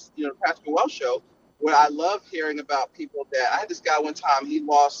podcast, the Practical Wealth Show, where I love hearing about people that I had this guy one time. He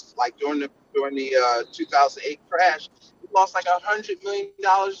lost during the 2008 crash. He lost $100 million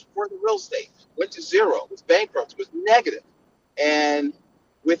worth of real estate. Went to zero. Was bankrupt. Was negative. And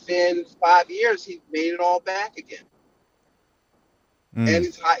within 5 years, he made it all back again. And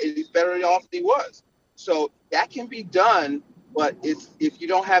he's better off than he was. So that can be done. But if you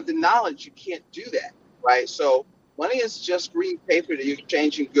don't have the knowledge, you can't do that, right? So money is just green paper that you're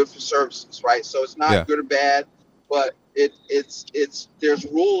exchanging good for services, right? So it's not good or bad, but there's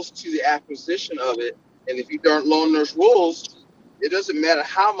rules to the acquisition of it, and if you don't learn those rules, it doesn't matter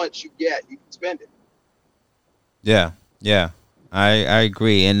how much you get, you can spend it. Yeah, I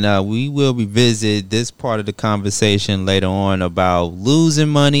agree, and we will revisit this part of the conversation later on about losing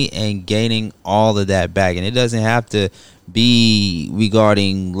money and gaining all of that back, and it doesn't have to be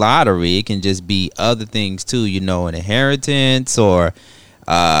regarding lottery. It can just be other things too, an inheritance or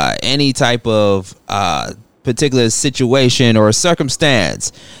any type of particular situation or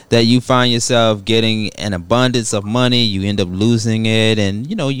circumstance that you find yourself getting an abundance of money, you end up losing it, and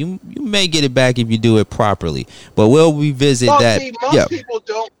you may get it back if you do it properly. But we'll revisit that. See, most people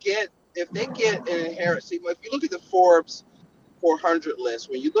don't get, if they get an inheritance. See, if you look at the Forbes 400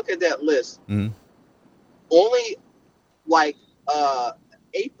 list, when you look at that list, only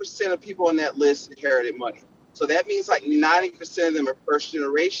 8% of people on that list inherited money. So that means 90% of them are first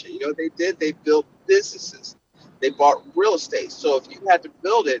generation. What they did? They built businesses. They bought real estate. So if you had to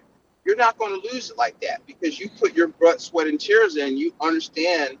build it, you're not going to lose it like that because you put your blood, sweat, and tears in. You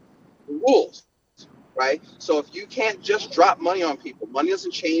understand the rules, right? So if you can't just drop money on people, money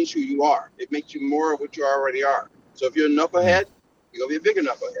doesn't change who you are. It makes you more of what you already are. So if you're a knucklehead, you're going to be a bigger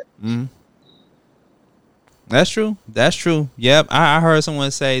knucklehead. That's true. Yep. I heard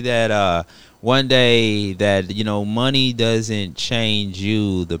someone say that one day that, money doesn't change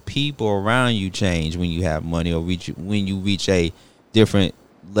you. The people around you change when you have money or when you reach a different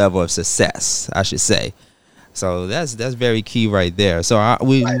level of success, I should say. So that's very key right there. So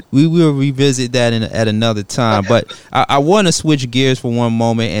we will revisit that at another time. But I want to switch gears for one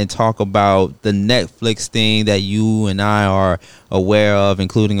moment and talk about the Netflix thing that you and I are aware of,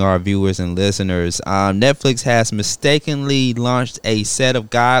 including our viewers and listeners. Netflix has mistakenly launched a set of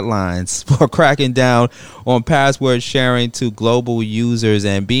guidelines for cracking down on password sharing to global users.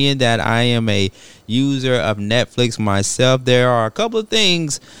 And being that I am a user of Netflix myself, there are a couple of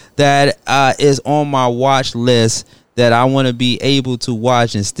things that is on my watch list that I want to be able to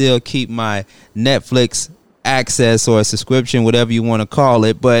watch and still keep my Netflix access or a subscription, whatever you want to call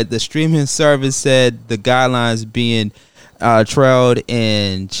it. But the streaming service said the guidelines being trailed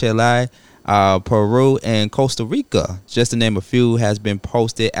in Chile, Peru, and Costa Rica, just to name a few, has been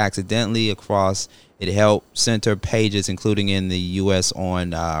posted accidentally across It Help Center pages, including in the U.S.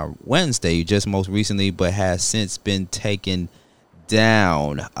 on Wednesday, just most recently, but has since been taken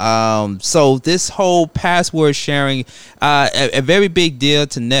down. So this whole password sharing, a very big deal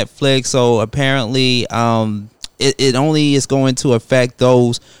to Netflix. So apparently, it only is going to affect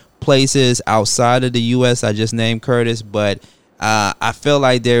those places outside of the U.S. I just named, Curtis, but I feel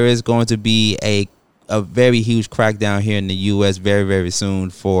like there is going to be a very huge crackdown here in the U.S. very, very soon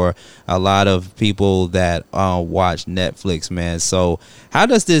for a lot of people that watch Netflix, man. So how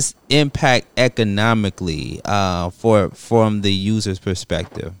does this impact economically from the user's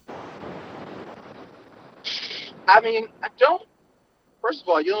perspective? I mean, first of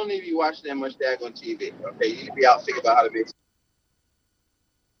all, you don't need to be watching that much daggone TV, okay? You need to be out thinking about how to make.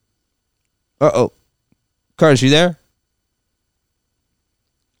 Uh-oh. Curtis, you there?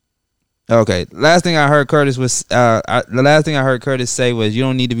 Okay. Last thing I heard Curtis say was you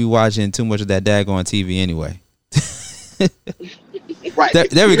don't need to be watching too much of that daggone TV anyway. Right.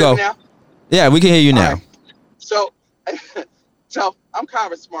 There we go. Yeah, we can hear you now. Right. So I'm kind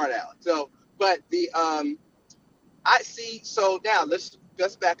of a smart aleck. But I see. So now let's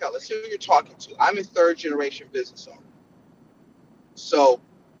back up. Let's see who you're talking to. I'm a third generation business owner. So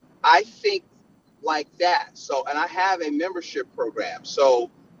I think like that. So, and I have a membership program. So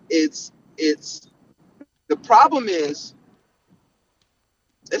it's the problem is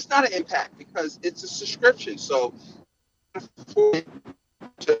it's not an impact because it's a subscription. So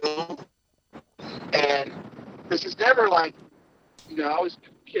and this is never like, I always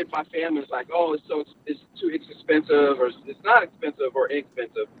kid my family, it's like, oh, it's too expensive, or it's not expensive or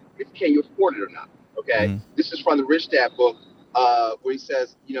inexpensive. It's can you afford it or not? Okay. Mm-hmm. This is from the Rich Dad book, where he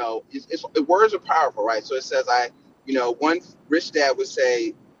says, the words are powerful, right? So it says, one rich dad would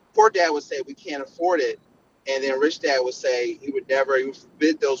say, poor dad would say, we can't afford it. And then rich dad would say, he would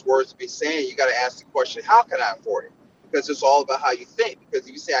forbid those words to be saying. You got to ask the question, how can I afford it? Because it's all about how you think. Because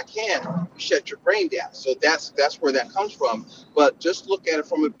if you say, I can't, you shut your brain down. So that's where that comes from. But just look at it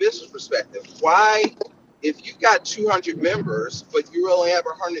from a business perspective. Why, if you've got 200 members, but you only have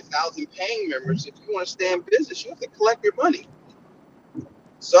 100,000 paying members, if you want to stay in business, you have to collect your money.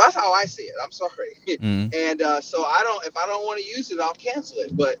 So that's how I see it. I'm sorry. Mm-hmm. And so if I don't want to use it, I'll cancel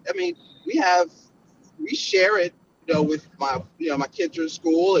it. But I mean, we share it, with my kids are in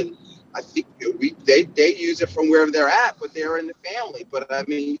school, and I think they use it from wherever they're at, but they're in the family. But I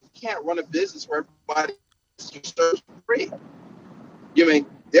mean, you can't run a business where everybody serves for free.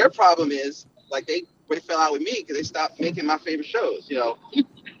 Their problem is like they fell out with me because they stopped making my favorite shows,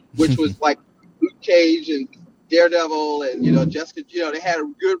 which was like Luke Cage and Daredevil and Jessica. They had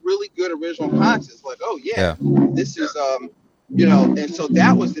a really good original content. Like, oh yeah. This is and so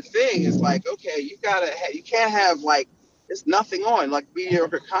that was the thing. It's like, okay, you can't have like it's nothing on like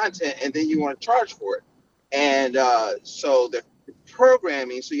mediocre content and then you want to charge for it. And so the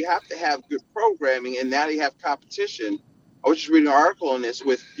programming, so you have to have good programming, and now you have competition. I was just reading an article on this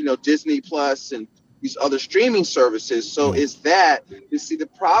with Disney Plus and these other streaming services. So is that you see the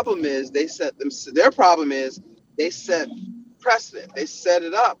problem is their problem is they set precedent. They set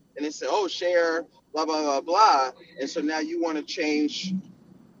it up and they say, oh, share blah blah blah blah, and so now you want to change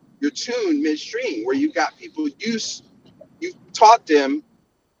your tune midstream where you got people you taught them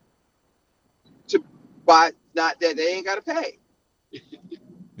to buy, not that they ain't got to pay.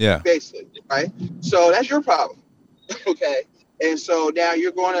 Yeah, basically, right? So that's your problem. Okay, and so now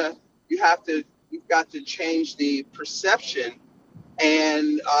you've got to change the perception,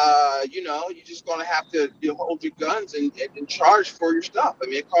 and you're just going to have to hold your guns and charge for your stuff. I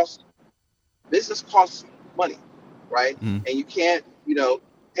mean, business costs money, right? Mm. And you can't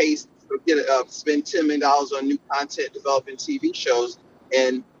spend $10 million on new content developing TV shows,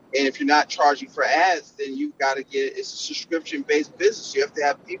 and if you're not charging for ads, then you've got to it's a subscription-based business. You have to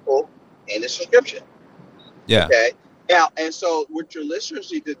have people in a subscription. Yeah. Okay. Now, and so what your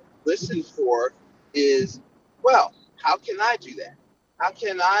listeners need to listen for is, well, how can I do that? How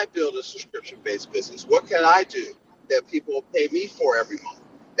can I build a subscription-based business? What can I do that people will pay me for every month?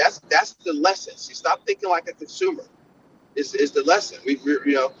 That's the lesson. See, stop thinking like a consumer. Is the lesson. You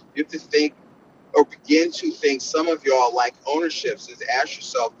have to think or begin to think. Some of y'all like ownerships is ask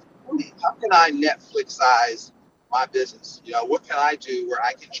yourself, how can I Netflixize my business? What can I do where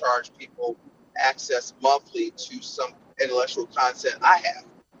I can charge people access monthly to some intellectual content I have?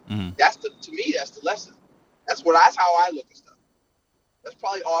 Mm-hmm. That's the lesson. That's how I look at stuff. That's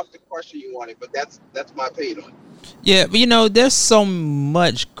probably off the question you wanted, but that's my opinion on it. Yeah, but there's so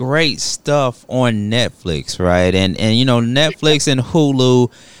much great stuff on Netflix, right? And Netflix and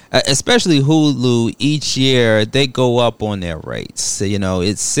Hulu, especially Hulu, each year they go up on their rates. So,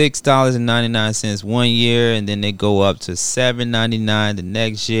 it's $6.99 one year, and then they go up to $7.99 the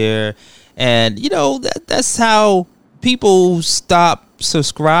next year. And that's how people stop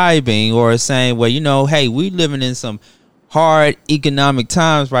subscribing or saying, well, hey, we're living in some hard economic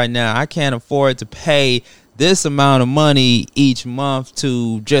times right now. I can't afford to pay this amount of money each month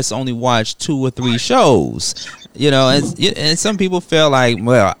to just only watch 2 or 3 shows. And some people feel like,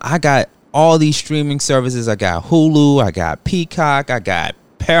 well, I got all these streaming services. I got Hulu, I got Peacock, I got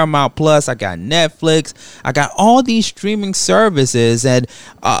Paramount Plus, I got Netflix, I got all these streaming services, and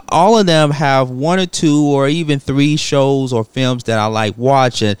all of them have 1 or 2 or even 3 shows or films that I like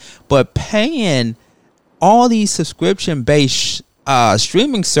watching. But paying all these subscription-based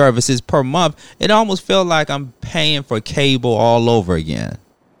streaming services per month, it almost feels like I'm paying for cable all over again.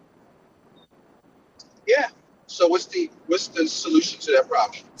 Yeah. So what's the solution to that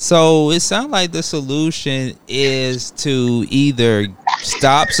problem? So it sounds like the solution is to either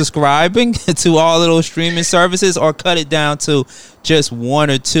stop subscribing to all of those streaming services or cut it down to just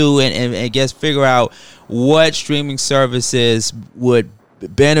 1 or 2 and I guess figure out what streaming services would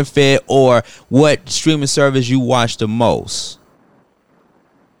benefit or what streaming service you watch the most.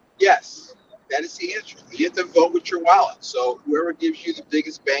 Yes, that is the answer. You have to vote with your wallet. So whoever gives you the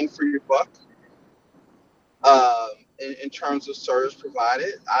biggest bang for your buck, in terms of service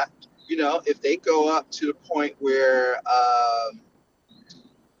provided, if they go up to the point where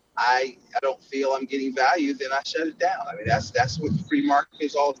I don't feel I'm getting value, then I shut it down. I mean, that's what the free market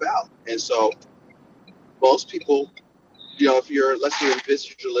is all about. And so most people, if you're, let's say, a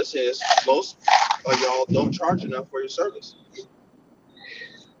visitor listening, most of y'all don't charge enough for your service.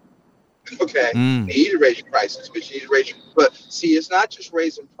 Okay, You need to raise your prices, but but see, it's not just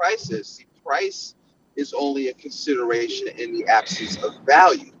raising prices. The price is only a consideration in the absence of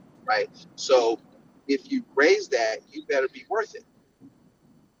value, right? So if you raise that, you better be worth it.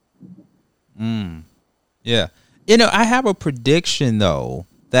 Yeah. I have a prediction, though,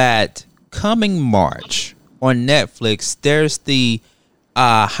 that coming March on Netflix, there's the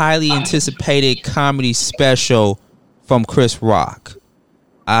highly anticipated comedy special from Chris Rock.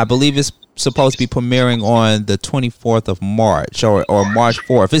 I believe it's supposed to be premiering on the 24th of March or March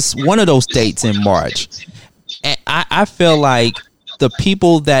 4th. It's one of those dates in March. And I feel like the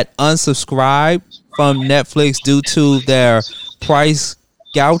people that unsubscribe from Netflix due to their price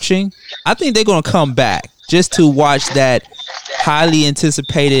gouging, I think they're going to come back just to watch that highly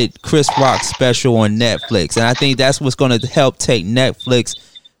anticipated Chris Rock special on Netflix. And I think that's what's going to help take Netflix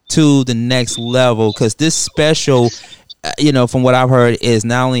to the next level, because this special, from what I've heard, is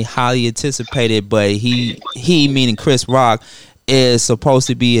not only highly anticipated, but he meaning Chris Rock, is supposed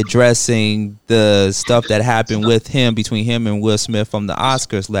to be addressing the stuff that happened with him, between him and Will Smith from the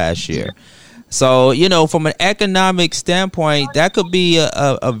Oscars last year. So, from an economic standpoint, that could be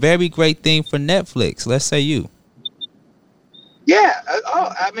a very great thing for Netflix. Let's say you. Yeah.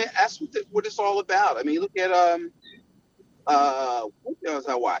 I mean, that's what it's all about. I mean, look at what else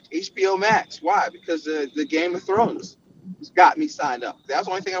I watch? HBO Max. Why? Because the Game of Thrones got me signed up. That's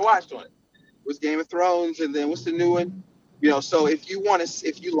the only thing I watched on it was Game of Thrones, and then what's the new one? So if you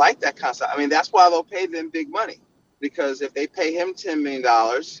like that concept, I mean, that's why they'll pay them big money, because if they pay him $10 million,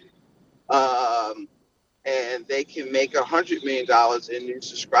 and they can make $100 million in new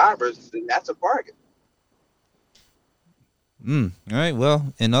subscribers, then that's a bargain. All right.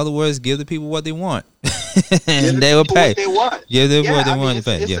 Well, in other words, give the people what they want, and they will pay. What they want. Yeah, they want to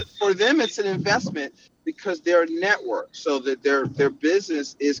pay. Yeah. For them, it's an investment because they're a network, so that their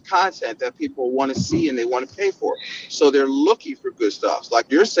business is content that people want to see and they want to pay for. So they're looking for good stuff.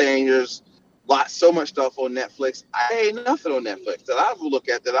 Like you're saying, there's so much stuff on Netflix. I ain't nothing on Netflix that I will look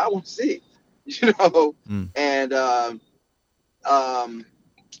at that I want to see, and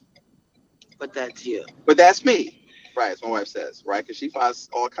but that's you. But that's me. Right, as my wife says, right? Because she finds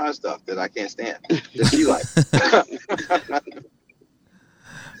all kinds of stuff that I can't stand that she likes.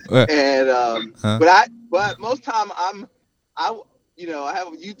 And but most time I have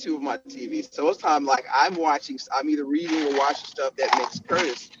YouTube on my TV, so most time I'm either reading or watching stuff that makes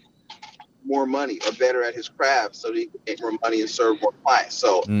Curtis more money or better at his craft, so that he can make more money and serve more clients.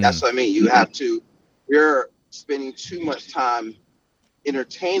 So that's what I mean. We're spending too much time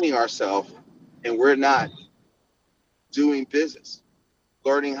entertaining ourselves, and we're not doing business,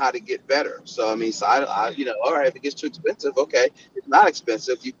 learning how to get better. So I mean, all right, if it gets too expensive, okay. It's not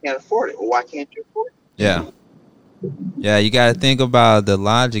expensive, you can't afford it. Well, why can't you afford it? Yeah. Yeah, you got to think about the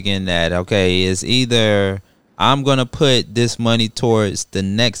logic in that. Okay, it's either I'm going to put this money towards the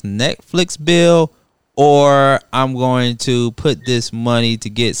next Netflix bill, or I'm going to put this money to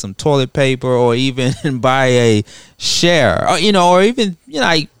get some toilet paper, or even buy a share, or, or even,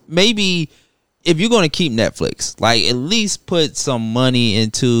 like maybe if you're going to keep Netflix, like at least put some money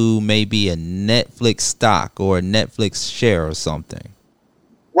into maybe a Netflix stock or a Netflix share or something.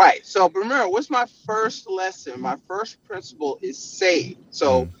 Right. So remember, what's my first lesson? My first principle is save.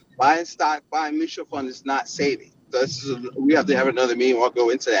 So buying stock, buying mutual fund is not saving. So we have to have another meeting. I'll go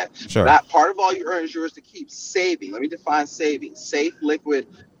into that. Sure. Not part of all you earn is yours to keep. Saving. Let me define saving: safe, liquid,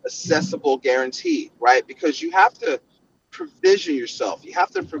 accessible, guaranteed. Right? Because you have to provision yourself. You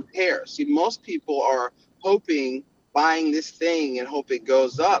have to prepare. See, most people are hoping, buying this thing and hope it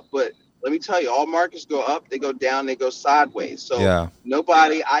goes up, but let me tell you, all markets go up, they go down, they go sideways. So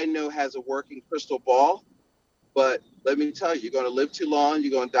Nobody I know has a working crystal ball, but let me tell you, you're going to live too long,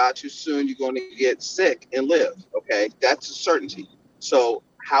 you're going to die too soon, you're going to get sick and live, okay? That's a certainty. So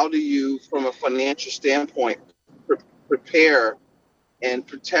how do you, from a financial standpoint, prepare and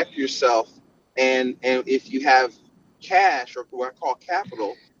protect yourself? And if you have cash, or what I call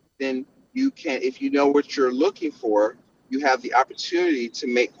capital, then you can, if you know what you're looking for, you have the opportunity to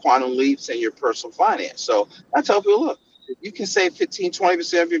make quantum leaps in your personal finance. So I tell people, look, if you can save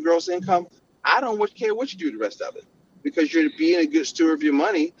 15-20% of your gross income, I don't care what you do the rest of it, because you're being a good steward of your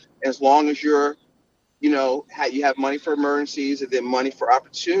money, as long as you're, you have money for emergencies and then money for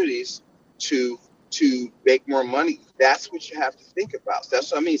opportunities to make more money. That's what you have to think about.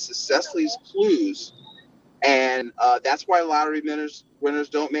 That's what I mean. Success leaves clues. And that's why lottery winners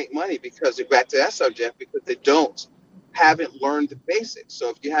don't make money, because they're back to that subject, because they haven't learned the basics. So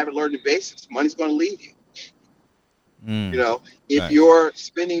if you haven't learned the basics, money's going to leave you. If you're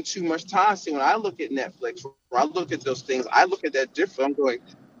spending too much time, see, when I look at Netflix, or I look at those things, I look at that different. I'm going,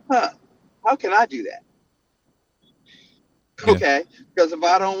 how can I do that? Yeah. Okay, because if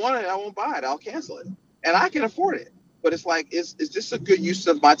I don't want it, I won't buy it. I'll cancel it, and I can afford it. But it's like, is this a good use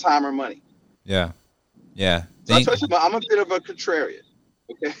of my time or money? Yeah. So I'm a bit of a contrarian.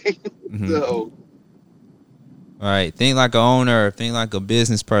 Okay, So. All right, think like an owner, think like a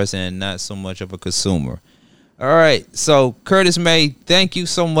business person, and not so much of a consumer. All right, so Curtis May, thank you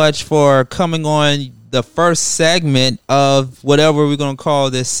so much for coming on the first segment of whatever we're going to call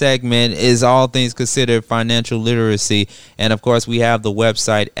this segment, is All Things Considered Financial Literacy. And, of course, we have the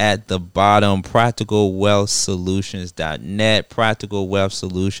website at the bottom, practicalwealthsolutions.net,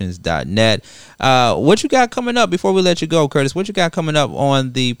 practicalwealthsolutions.net. What you got coming up before we let you go, Curtis? What you got coming up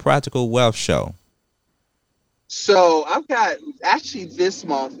on the Practical Wealth Show? So I've got, actually this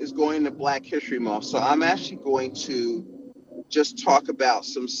month is going to Black History Month. So I'm actually going to just talk about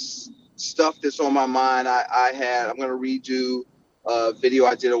some stuff that's on my mind. I'm going to redo a video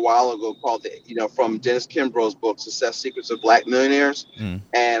I did a while ago called, from Dennis Kimbro's book, Success Secrets of Black Millionaires. And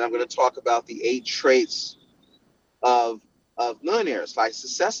I'm going to talk about the 8 traits of millionaires. Like,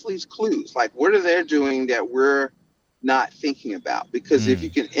 success leaves clues. Like, what are they doing that we're not thinking about? Because if you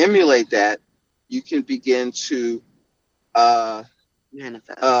can emulate that, you can begin to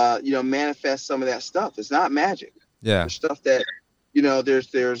manifest some of that stuff. It's not magic. Yeah. There's stuff that,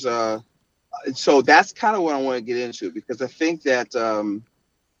 so that's kind of what I want to get into, because I think that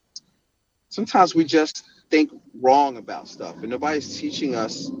sometimes we just think wrong about stuff, and nobody's teaching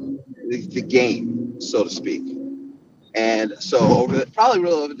us the game, so to speak. And so over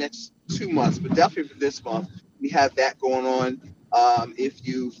the next 2 months, but definitely for this month, we have that going on. If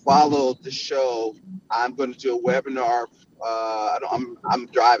you follow the show, I'm going to do a webinar. I'm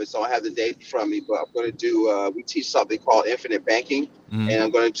driving, so I don't have the date from me, but I'm going to do. We teach something called Infinite Banking, and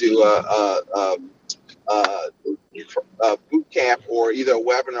I'm going to do a boot camp or either a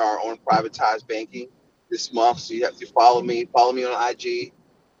webinar on privatized banking this month. So you have to follow me on IG,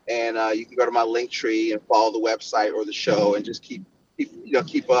 and you can go to my link tree and follow the website or the show, and just keep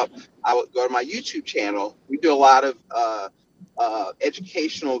up. I would go to my YouTube channel. We do a lot of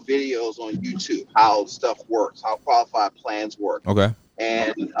educational videos on YouTube, how stuff works, how qualified plans work. Okay.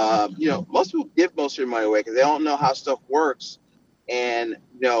 And most people give most of their money away because they don't know how stuff works. And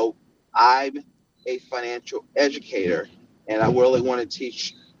I'm a financial educator, and I really want to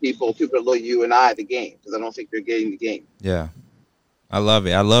teach people like you and I the game, because I don't think they're getting the game. Yeah. I love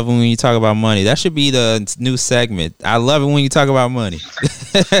it. I love when you talk about money. That should be the new segment. I love it when you talk about money.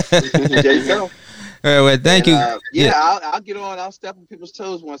 There you go. All right, well, thank you. I'll get on. I'll step on people's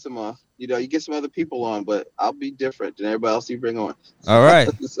toes once a month. You get some other people on, but I'll be different than everybody else you bring on. All right.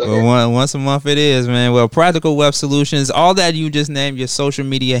 So, well, once a month it is, man. Well, Practical Wealth Solutions, all that you just named, your social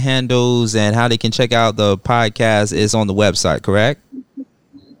media handles and how they can check out the podcast is on the website, correct?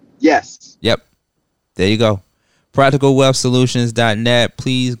 Yes. Yep. There you go. PracticalWealthSolutions.net.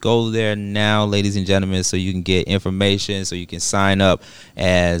 Please go there now, ladies and gentlemen, so you can get information, so you can sign up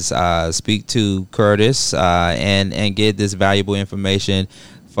as speak to Curtis and get this valuable information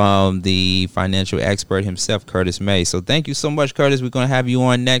from the financial expert himself, Curtis May. So thank you so much, Curtis. We're going to have you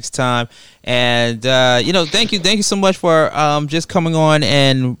on next time. And, thank you so much for just coming on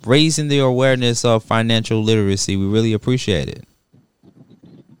and raising the awareness of financial literacy. We really appreciate it.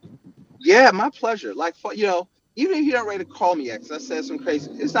 Yeah, my pleasure. Like, even if you don't ready to call me yet, because I said some crazy,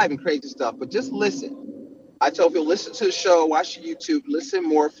 it's not even crazy stuff, but just listen. I tell people, listen to the show, watch YouTube, listen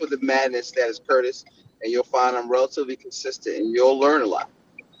more for the madness that is Curtis, and you'll find I'm relatively consistent, and you'll learn a lot.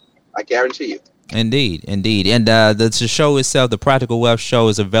 I guarantee you. Indeed. And the show itself, the Practical Wealth Show,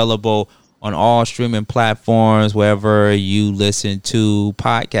 is available on all streaming platforms, wherever you listen to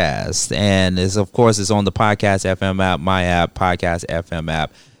podcasts. And it's on the Podcast FM app, my app, Podcast FM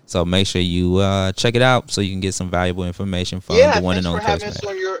app. So make sure you check it out so you can get some valuable information from the one and only Curtis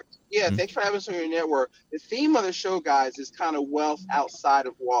May. Thanks for having us on your network. The theme of the show, guys, is kind of wealth outside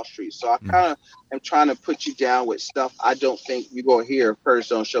of Wall Street. So I kind of am trying to put you down with stuff I don't think you're going to hear if Curtis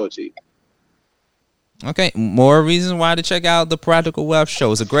don't show it to you. Okay, more reasons why to check out the Practical Wealth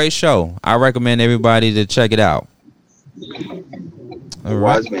Show. It's a great show. I recommend everybody to check it out. All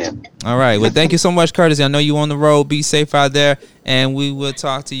right. Wise man. All right. Well, thank you so much, Curtis. I know you're on the road. Be safe out there, and we will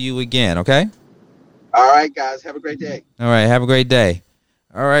talk to you again, okay? All right, guys. Have a great day. All right. Have a great day.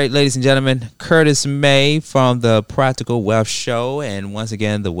 All right, ladies and gentlemen, Curtis May from the Practical Wealth Show. And once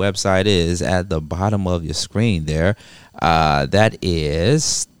again, the website is at the bottom of your screen there. That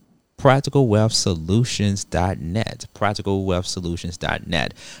is PracticalWealthSolutions.net.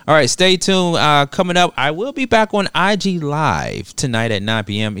 PracticalWealthSolutions.net. All right, stay tuned. Coming up, I will be back on IG Live tonight at 9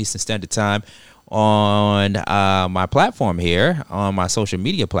 p.m. Eastern Standard Time on my platform here, on my social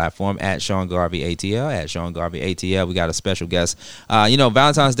media platform at Sean Garvey ATL, at Sean Garvey ATL. We got a special guest.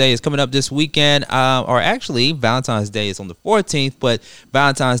 Valentine's Day is coming up this weekend, or actually Valentine's Day is on the 14th, but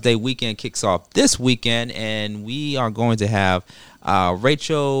Valentine's Day weekend kicks off this weekend, and we are going to have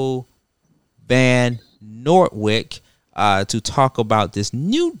Rachel Van Nortwick to talk about this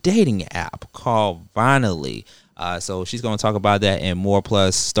new dating app called Vinally. So she's going to talk about that and more.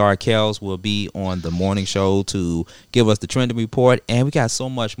 Plus, Star Kells will be on the morning show to give us the trending report. And we got so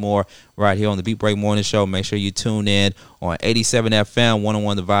much more right here on the Beat Break Morning Show. Make sure you tune in on 87 FM,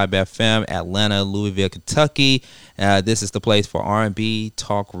 101 The Vibe FM, Atlanta, Louisville, Kentucky. This is the place for R&B,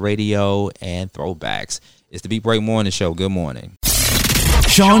 talk radio, and throwbacks. It's the Beat Break Morning Show. Good morning.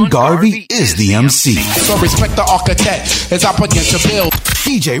 Sean Garvey is the MC. So respect the architect as I begin to build.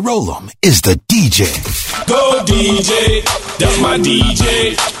 DJ Rollum is the DJ. Go DJ, that's my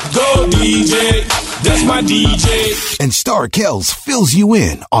DJ. Go DJ, that's my DJ. And Star Kells fills you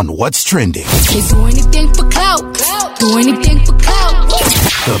in on what's trending. They do anything for clout. Do anything for clout.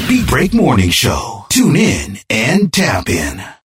 The Beat Break Morning Show. Tune in and tap in.